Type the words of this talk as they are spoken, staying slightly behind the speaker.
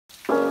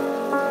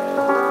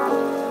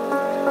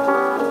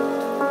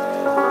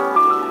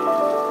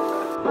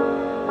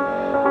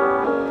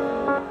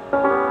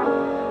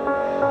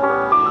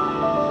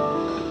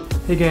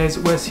Hey guys,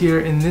 Wes here.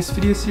 In this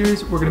video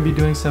series, we're going to be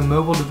doing some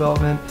mobile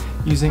development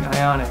using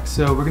Ionic.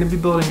 So we're going to be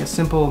building a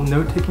simple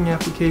note-taking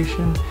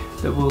application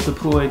that we'll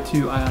deploy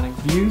to Ionic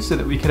View so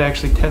that we could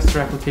actually test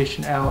our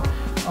application out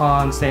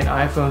on, say, an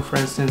iPhone, for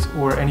instance,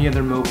 or any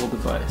other mobile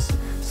device.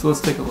 So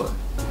let's take a look.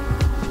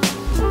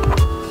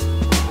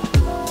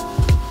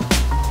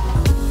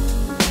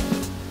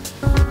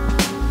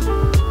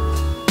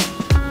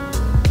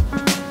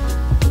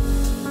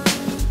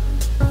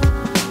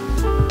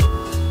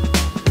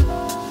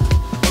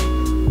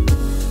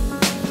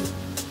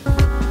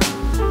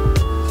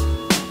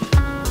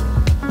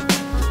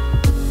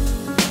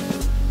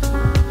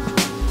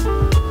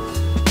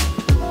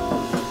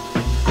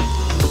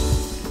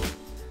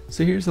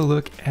 So here's a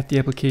look at the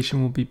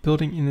application we'll be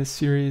building in this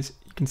series.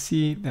 You can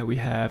see that we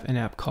have an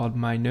app called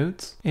My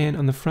Notes, and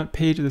on the front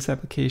page of this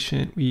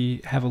application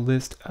we have a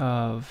list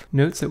of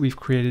notes that we've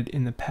created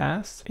in the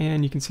past,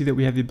 and you can see that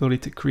we have the ability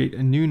to create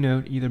a new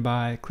note either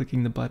by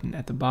clicking the button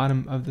at the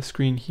bottom of the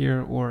screen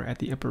here, or at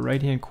the upper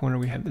right hand corner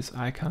we have this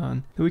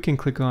icon that we can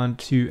click on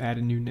to add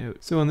a new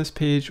note. So on this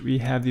page we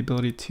have the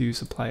ability to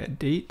supply a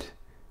date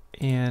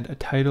and a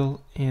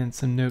title and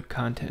some note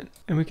content,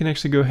 and we can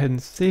actually go ahead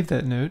and save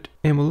that note,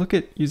 and we'll look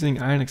at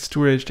using Ionic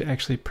storage to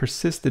actually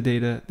persist the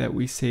data that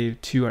we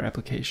saved to our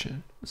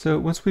application. So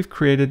once we've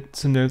created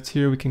some notes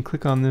here, we can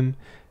click on them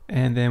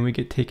and then we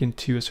get taken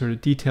to a sort of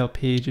detail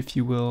page, if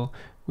you will,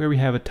 where we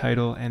have a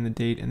title and the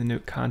date and the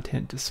note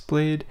content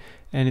displayed,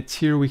 and it's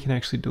here we can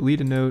actually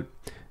delete a note,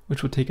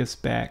 which will take us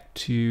back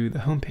to the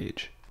home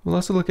page. We'll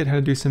also look at how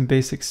to do some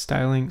basic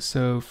styling,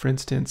 so for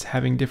instance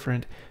having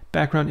different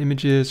background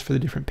images for the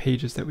different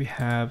pages that we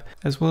have,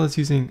 as well as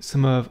using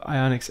some of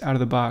Ionic's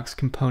out-of-the-box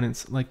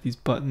components like these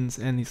buttons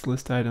and these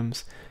list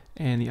items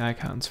and the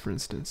icons, for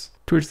instance.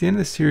 Towards the end of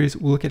the series,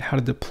 we'll look at how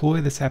to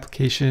deploy this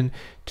application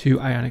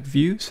to Ionic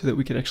View so that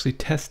we could actually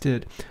test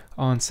it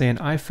on, say, an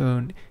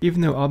iPhone,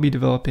 even though I'll be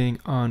developing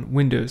on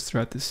Windows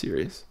throughout this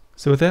series.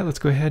 So with that, let's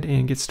go ahead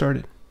and get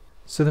started.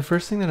 So the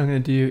first thing that I'm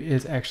going to do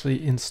is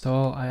actually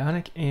install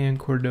Ionic and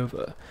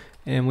Cordova,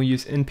 and we'll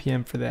use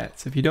npm for that.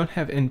 So if you don't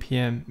have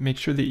npm, make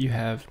sure that you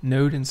have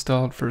Node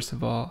installed first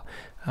of all,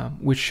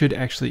 which should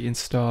actually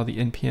install the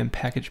npm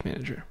package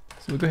manager.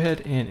 So we'll go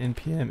ahead and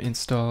npm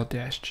install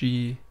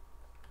 -g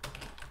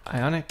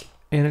Ionic,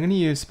 and I'm going to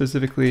use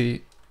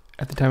specifically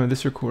at the time of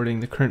this recording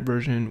the current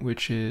version,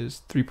 which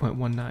is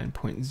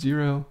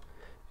 3.19.0,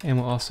 and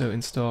we'll also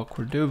install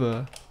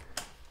Cordova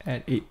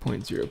at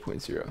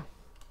 8.0.0.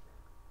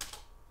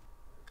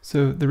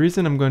 So the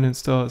reason I'm going to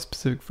install a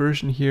specific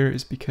version here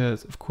is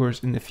because, of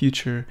course, in the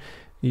future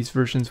these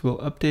versions will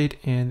update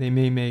and they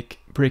may make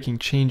breaking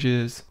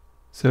changes.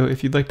 So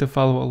if you'd like to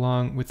follow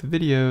along with the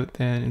video,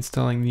 then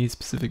installing these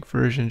specific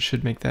versions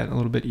should make that a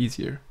little bit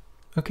easier.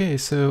 Okay,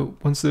 so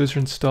once those are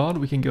installed,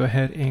 we can go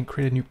ahead and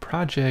create a new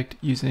project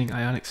using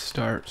Ionic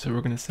Start. So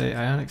we're going to say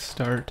Ionic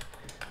Start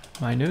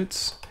My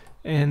Notes,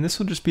 and this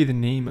will just be the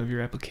name of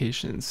your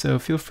application. So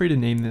feel free to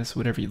name this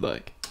whatever you'd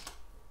like.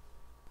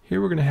 Here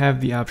we're going to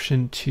have the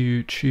option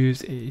to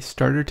choose a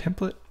starter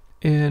template,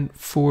 and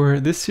for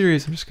this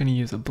series I'm just going to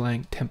use a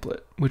blank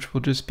template, which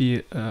will just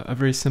be a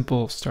very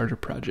simple starter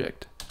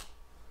project.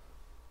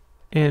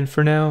 And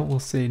for now we'll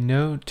say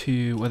no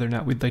to whether or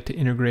not we'd like to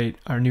integrate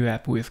our new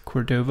app with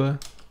Cordova,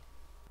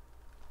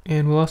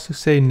 and we'll also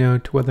say no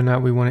to whether or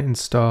not we want to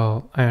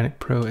install Ionic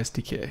Pro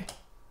SDK.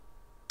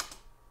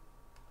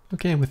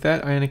 Okay, and with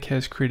that, Ionic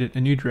has created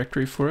a new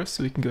directory for us,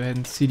 so we can go ahead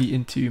and cd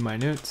into My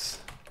Notes.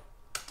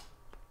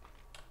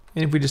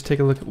 And if we just take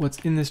a look at what's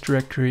in this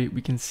directory,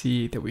 we can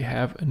see that we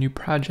have a new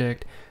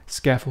project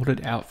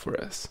scaffolded out for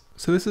us.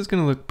 So this is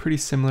going to look pretty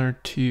similar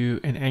to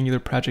an Angular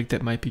project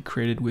that might be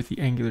created with the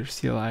Angular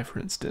CLI, for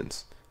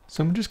instance.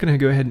 So I'm just going to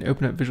go ahead and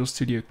open up Visual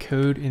Studio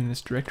Code in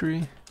this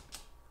directory.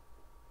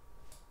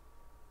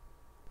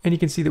 And you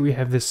can see that we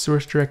have this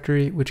source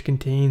directory, which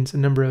contains a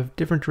number of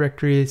different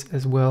directories,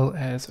 as well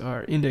as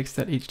our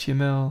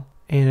index.html,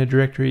 and a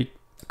directory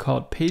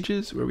called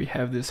Pages, where we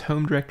have this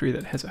home directory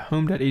that has a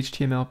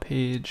home.html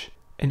page,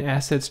 an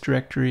assets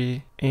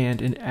directory,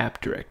 and an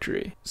app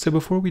directory. So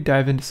before we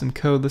dive into some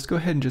code, let's go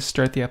ahead and just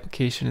start the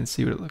application and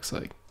see what it looks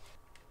like.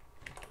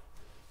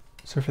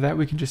 So for that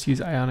we can just use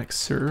Ionic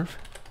serve.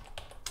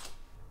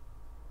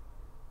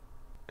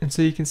 And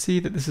so you can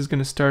see that this is going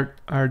to start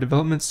our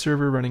development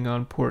server running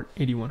on port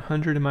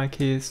 8100 in my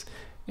case,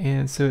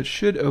 and so it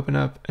should open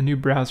up a new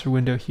browser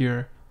window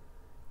here.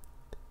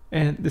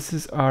 And this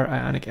is our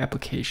Ionic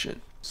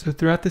application. So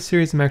throughout this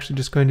series, I'm actually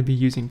just going to be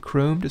using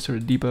Chrome to sort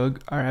of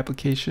debug our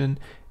application,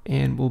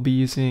 and we'll be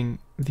using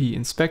the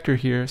inspector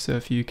here. So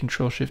if you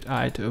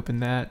Control-Shift-I to open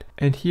that,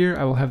 and here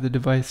I will have the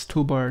device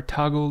toolbar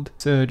toggled.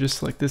 So just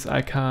select this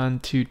icon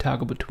to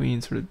toggle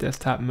between sort of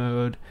desktop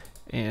mode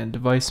and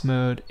device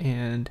mode.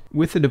 And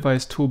with the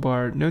device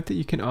toolbar, note that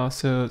you can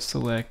also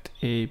select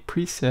a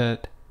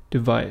preset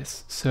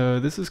device. So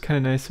this is kind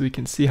of nice, so we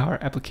can see how our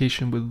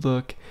application would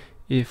look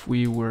if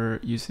we were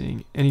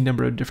using any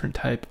number of different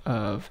type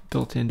of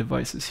built-in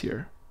devices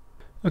here.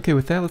 Okay,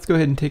 with that, let's go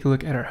ahead and take a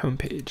look at our home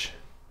page.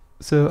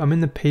 So I'm in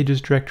the pages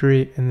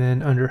directory, and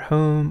then under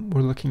home,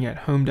 we're looking at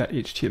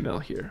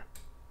home.html here.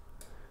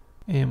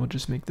 And we'll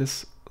just make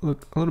this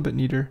look a little bit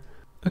neater.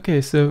 Okay,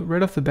 so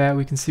right off the bat,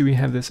 we can see we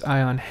have this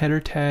Ion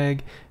header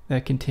tag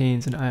that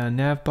contains an Ion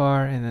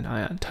navbar and then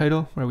Ion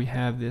title, where we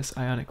have this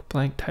Ionic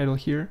blank title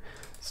here.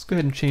 Let's go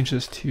ahead and change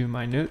this to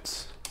my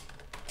notes.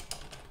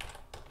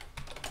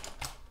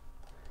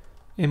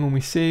 And when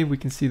we save, we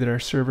can see that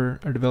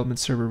our development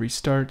server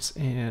restarts,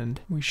 and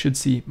we should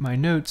see my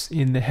notes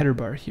in the header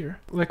bar here.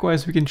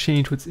 Likewise, we can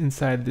change what's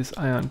inside this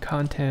Ion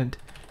content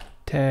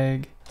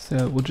tag,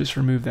 so we'll just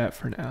remove that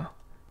for now.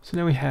 So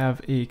now we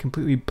have a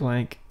completely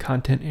blank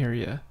content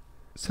area.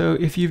 So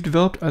if you've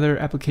developed other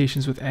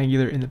applications with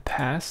Angular in the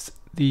past,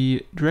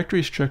 the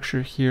directory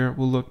structure here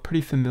will look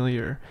pretty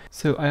familiar.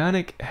 So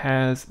Ionic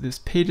has this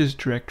pages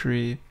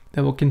directory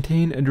that will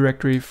contain a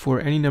directory for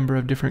any number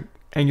of different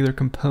Angular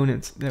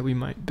components that we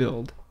might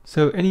build.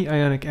 So any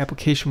Ionic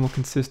application will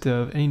consist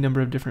of any number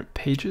of different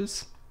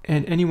pages,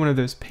 and any one of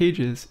those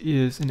pages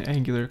is an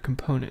Angular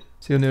component.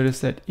 So you'll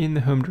notice that in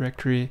the home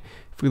directory,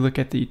 if we look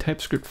at the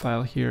TypeScript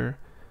file here,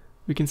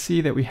 we can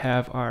see that we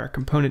have our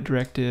component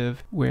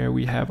directive where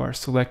we have our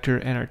selector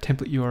and our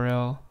template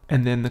URL,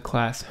 and then the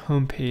class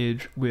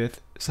homepage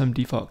with some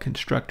default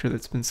constructor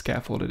that's been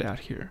scaffolded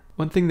out here.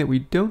 One thing that we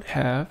don't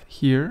have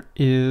here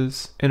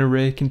is an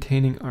array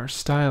containing our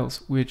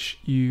styles, which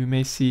you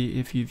may see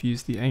if you've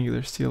used the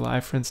Angular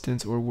CLI, for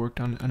instance, or worked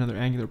on another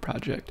Angular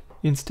project.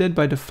 Instead,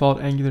 by default,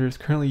 Angular is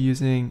currently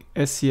using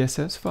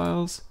SCSS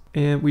files,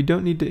 and we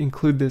don't need to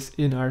include this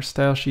in our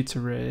style sheets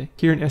array.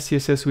 Here in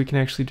SCSS, we can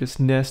actually just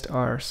nest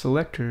our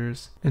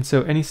selectors, and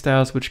so any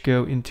styles which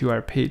go into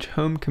our page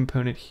home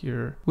component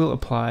here will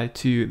apply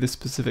to this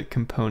specific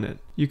component.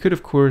 You could,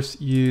 of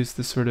course, use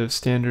the sort of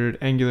standard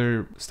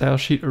Angular style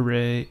sheet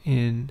array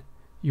in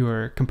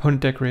your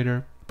component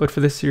decorator, but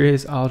for this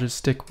series, I'll just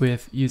stick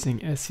with using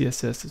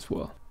SCSS as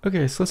well.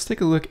 Okay, so let's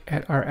take a look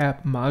at our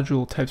app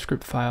module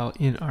TypeScript file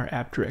in our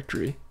app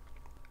directory.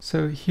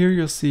 So here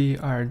you'll see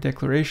our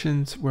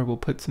declarations where we'll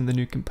put some of the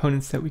new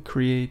components that we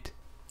create.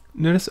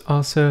 Notice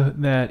also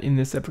that in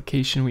this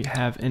application we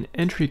have an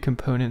entry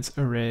components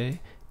array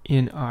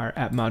in our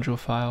app module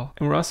file,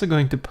 and we're also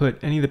going to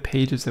put any of the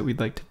pages that we'd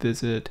like to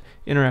visit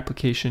in our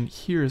application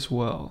here as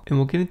well. And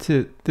we'll get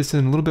into this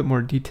in a little bit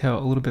more detail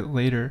a little bit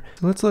later.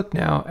 So let's look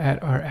now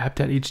at our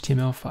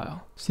app.html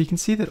file. So you can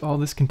see that all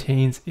this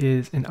contains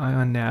is an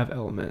Ion nav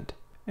element.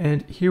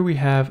 And here we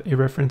have a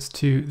reference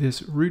to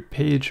this root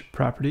page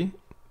property,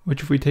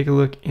 which if we take a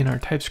look in our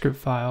TypeScript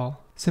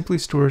file, simply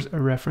stores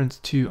a reference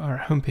to our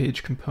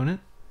homepage component.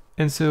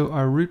 And so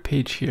our root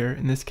page here,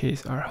 in this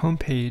case our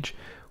homepage,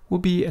 will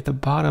be at the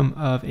bottom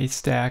of a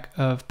stack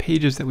of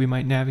pages that we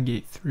might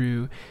navigate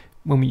through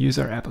when we use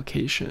our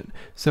application.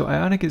 So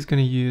Ionic is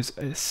going to use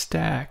a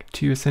stack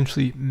to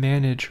essentially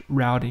manage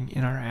routing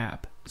in our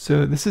app.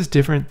 So this is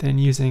different than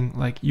using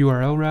like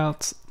URL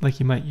routes like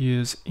you might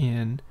use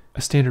in a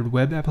standard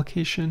web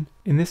application.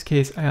 In this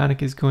case,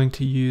 Ionic is going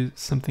to use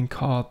something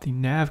called the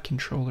nav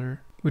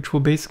controller, which will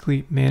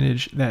basically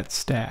manage that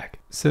stack.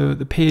 So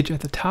the page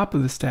at the top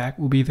of the stack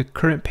will be the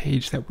current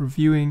page that we're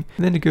viewing,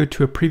 and then to go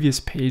to a previous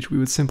page, we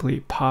would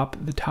simply pop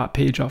the top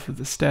page off of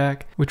the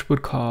stack, which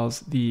would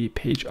cause the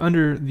page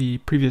under the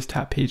previous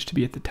top page to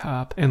be at the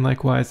top. And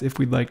likewise, if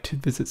we'd like to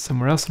visit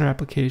somewhere else in our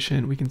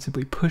application, we can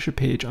simply push a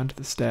page onto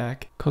the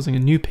stack, causing a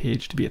new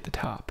page to be at the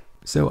top.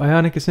 So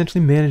Ionic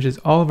essentially manages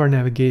all of our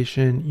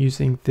navigation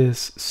using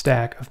this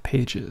stack of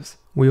pages.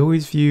 We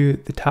always view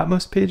the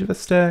topmost page of a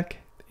stack,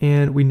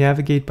 and we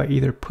navigate by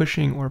either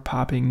pushing or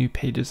popping new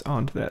pages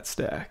onto that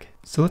stack.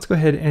 So let's go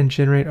ahead and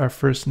generate our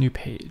first new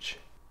page.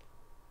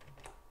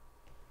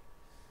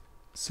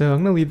 So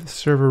I'm going to leave the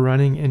server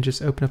running and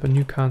just open up a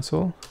new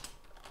console.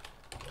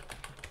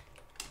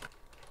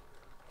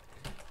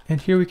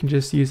 And here we can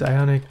just use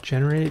Ionic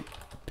generate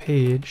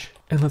page,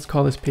 and let's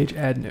call this page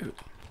add note.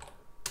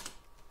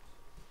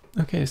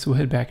 Okay, so we'll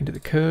head back into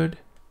the code,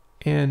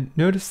 and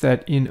notice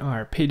that in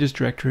our pages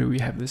directory we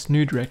have this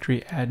new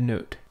directory add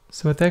note.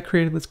 So with that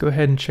created, let's go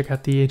ahead and check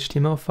out the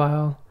HTML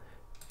file,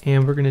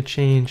 and we're going to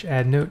change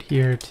add note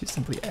here to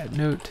simply add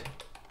note,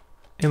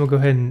 and we'll go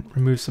ahead and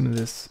remove some of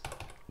this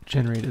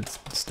generated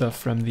stuff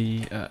from the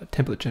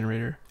template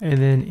generator. And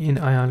then in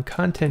Ion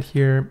content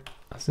here,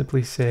 I'll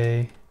simply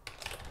say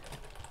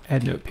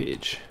add note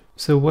page.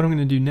 So what I'm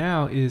going to do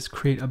now is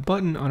create a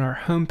button on our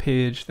home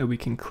page that we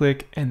can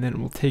click, and then it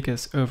will take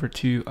us over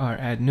to our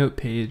add note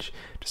page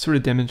to sort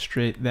of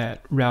demonstrate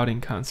that routing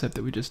concept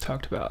that we just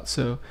talked about.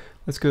 So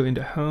let's go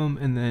into home,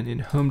 and then in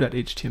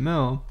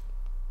home.html,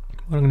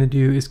 what I'm going to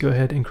do is go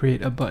ahead and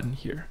create a button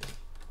here.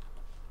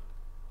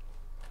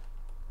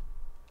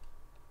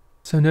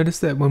 So notice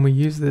that when we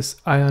use this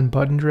Ion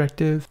button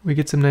directive, we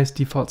get some nice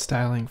default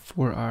styling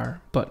for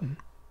our button.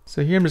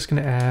 So here I'm just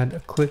going to add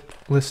a click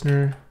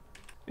listener,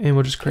 and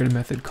we'll just create a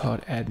method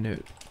called add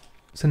note.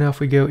 So now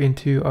if we go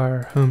into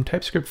our home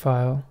TypeScript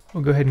file,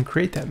 we'll go ahead and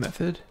create that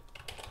method.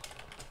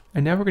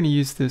 And now we're going to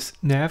use this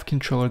nav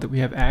controller that we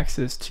have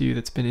access to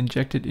that's been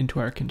injected into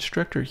our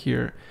constructor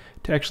here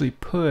to actually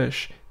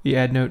push the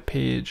add note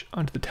page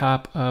onto the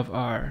top of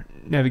our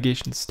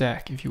navigation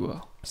stack, if you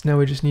will. So now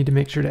we just need to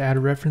make sure to add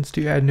a reference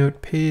to add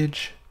note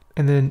page.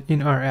 And then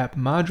in our app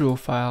module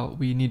file,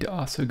 we need to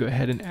also go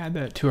ahead and add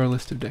that to our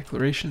list of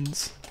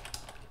declarations.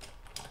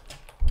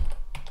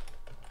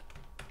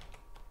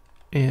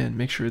 And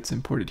make sure it's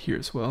imported here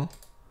as well.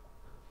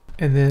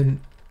 And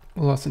then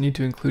we'll also need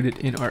to include it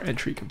in our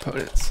entry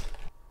components.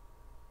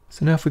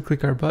 So now if we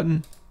click our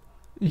button,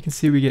 you can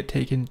see we get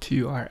taken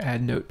to our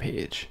add note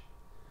page.